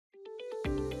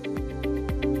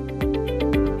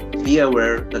be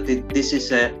aware that this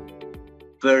is a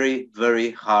very,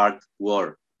 very hard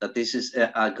war, that this is an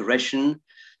aggression,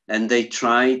 and they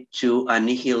try to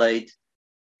annihilate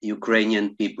Ukrainian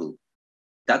people.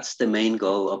 That's the main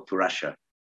goal of Russia.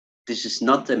 This is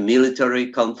not a military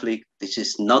conflict. This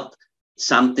is not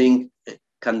something that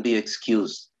can be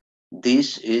excused.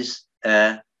 This is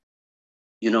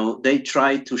they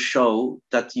try to show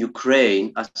that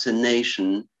Ukraine as a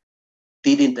nation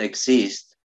didn't exist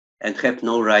and have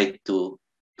no right to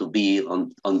be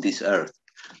on this earth.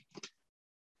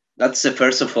 That's the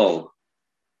first of all.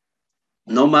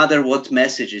 No matter what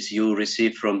messages you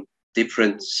receive from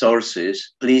different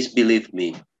sources, please believe me,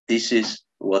 this is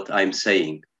what I'm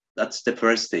saying. That's the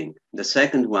first thing. The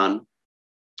second one,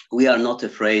 we are not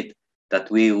afraid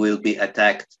that we will be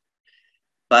attacked,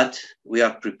 but we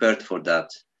are prepared for that.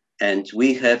 And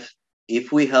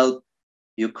if we help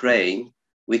Ukraine,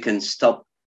 we can stop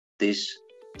this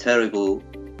terrible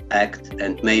act,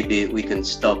 and maybe we can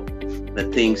stop the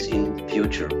things in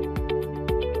future.